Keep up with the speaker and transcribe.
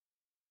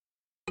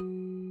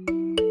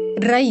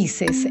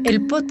Raíces,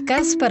 el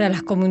podcast para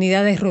las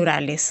comunidades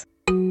rurales.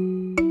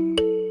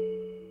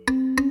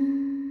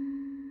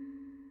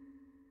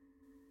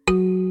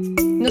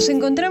 Nos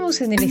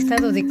encontramos en el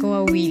estado de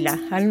Coahuila,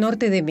 al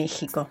norte de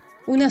México,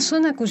 una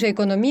zona cuya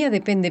economía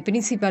depende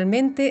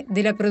principalmente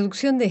de la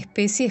producción de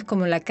especies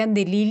como la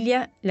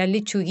candelilla, la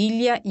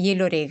lechuguilla y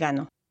el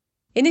orégano.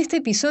 En este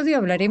episodio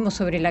hablaremos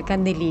sobre la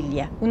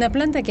candelilla, una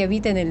planta que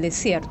habita en el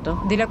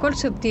desierto, de la cual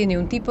se obtiene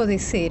un tipo de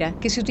cera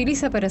que se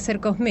utiliza para hacer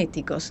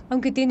cosméticos,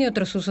 aunque tiene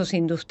otros usos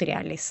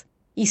industriales.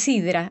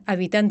 Isidra,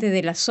 habitante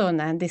de la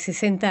zona, de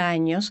 60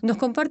 años, nos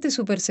comparte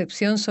su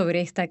percepción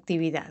sobre esta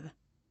actividad.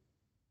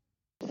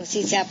 Pues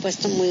sí, se ha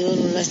puesto muy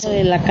duro esto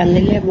de la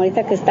candelilla,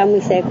 ahorita que está muy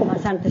seco,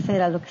 más antes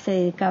era lo que se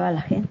dedicaba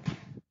la gente.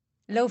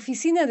 La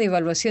Oficina de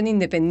Evaluación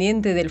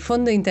Independiente del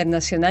Fondo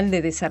Internacional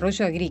de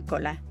Desarrollo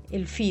Agrícola,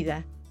 el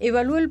FIDA,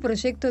 evaluó el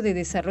proyecto de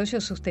desarrollo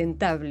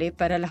sustentable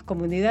para las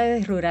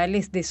comunidades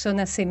rurales de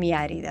zonas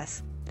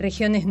semi-áridas,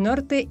 regiones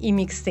norte y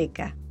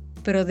mixteca,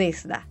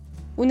 PRODEZSDA,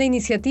 una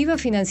iniciativa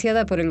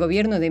financiada por el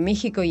Gobierno de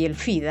México y el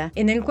FIDA,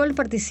 en el cual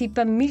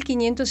participan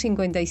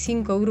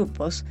 1.555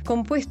 grupos,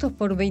 compuestos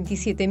por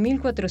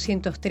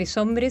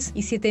 27.403 hombres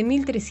y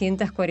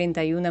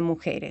 7.341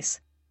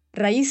 mujeres.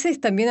 Raíces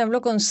también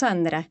habló con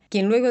Sandra,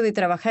 quien luego de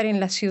trabajar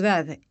en la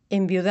ciudad,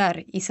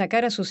 enviudar y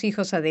sacar a sus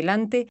hijos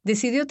adelante,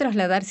 decidió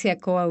trasladarse a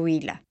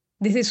Coahuila.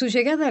 Desde su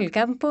llegada al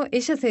campo,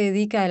 ella se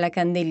dedica a la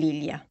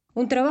candelilla,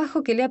 un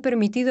trabajo que le ha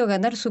permitido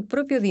ganar su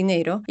propio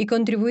dinero y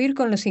contribuir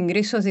con los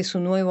ingresos de su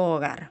nuevo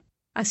hogar.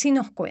 Así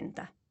nos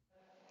cuenta.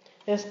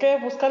 Es que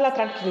busca la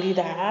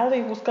tranquilidad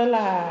y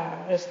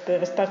busca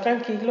estar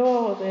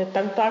tranquilo de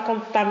tanta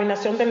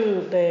contaminación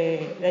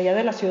de allá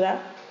de la ciudad.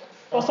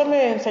 Eso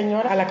me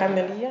enseñó a la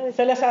candelilla.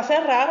 Se les hace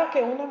raro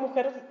que una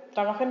mujer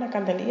trabaje en la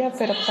candelilla,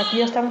 pero pues aquí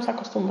ya estamos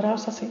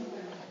acostumbrados así.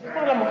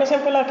 Bueno, la mujer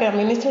siempre es la que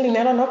administra el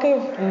dinero, ¿no? Que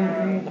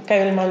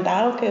el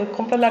mandado, que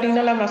compra la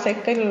harina, la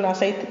maseca y el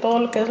aceite, todo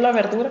lo que es la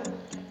verdura.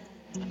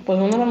 Pues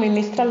uno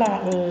administra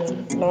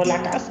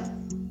la casa.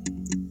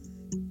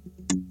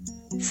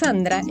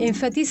 Sandra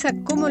enfatiza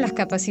cómo las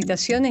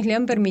capacitaciones le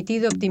han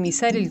permitido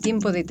optimizar el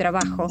tiempo de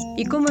trabajo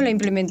y cómo la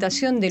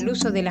implementación del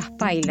uso de las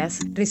pailas,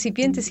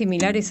 recipientes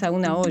similares a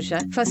una olla,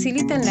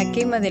 facilitan la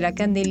quema de la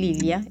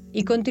candelilla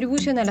y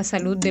contribuyen a la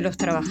salud de los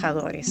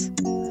trabajadores.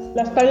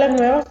 Las pailas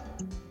nuevas,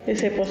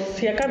 pues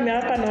sí ha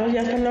cambiado para no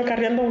ya están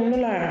acarreando uno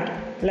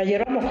la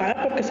hierba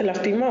mojada porque se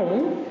lastima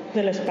uno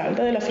de la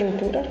espalda, de la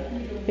cintura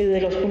y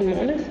de los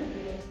pulmones.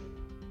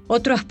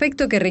 Otro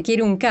aspecto que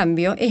requiere un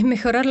cambio es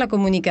mejorar la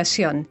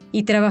comunicación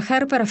y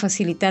trabajar para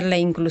facilitar la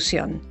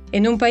inclusión.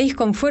 En un país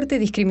con fuerte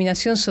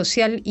discriminación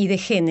social y de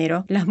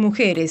género, las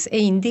mujeres e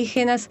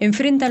indígenas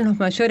enfrentan los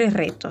mayores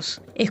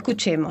retos.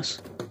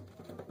 Escuchemos.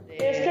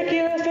 Es que aquí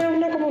debe ser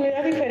una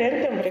comunidad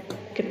diferente, hombre.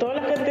 Que toda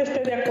la gente esté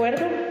de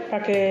acuerdo,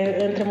 para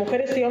que entre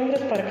mujeres y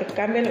hombres, para que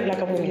cambie la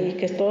comunidad. Y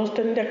que todos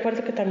estén de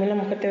acuerdo que también la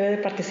mujer debe de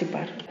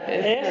participar.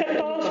 Debe ser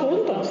todos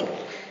juntos,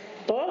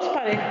 todos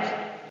parejos.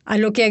 A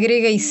lo que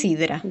agrega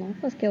Isidra. No,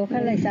 pues que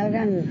ojalá y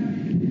salgan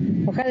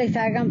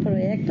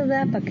proyectos,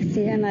 ¿verdad? Para que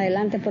sigan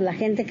adelante, pues la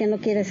gente que no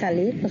quiere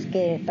salir, pues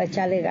que para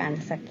echarle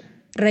ganas aquí.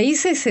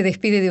 Raíces se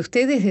despide de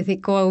ustedes desde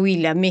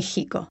Coahuila,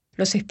 México.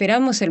 Los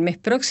esperamos el mes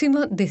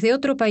próximo desde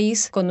otro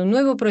país con un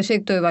nuevo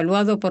proyecto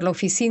evaluado por la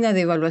Oficina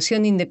de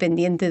Evaluación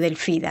Independiente del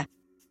FIDA.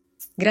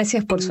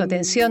 Gracias por su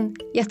atención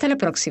y hasta la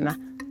próxima.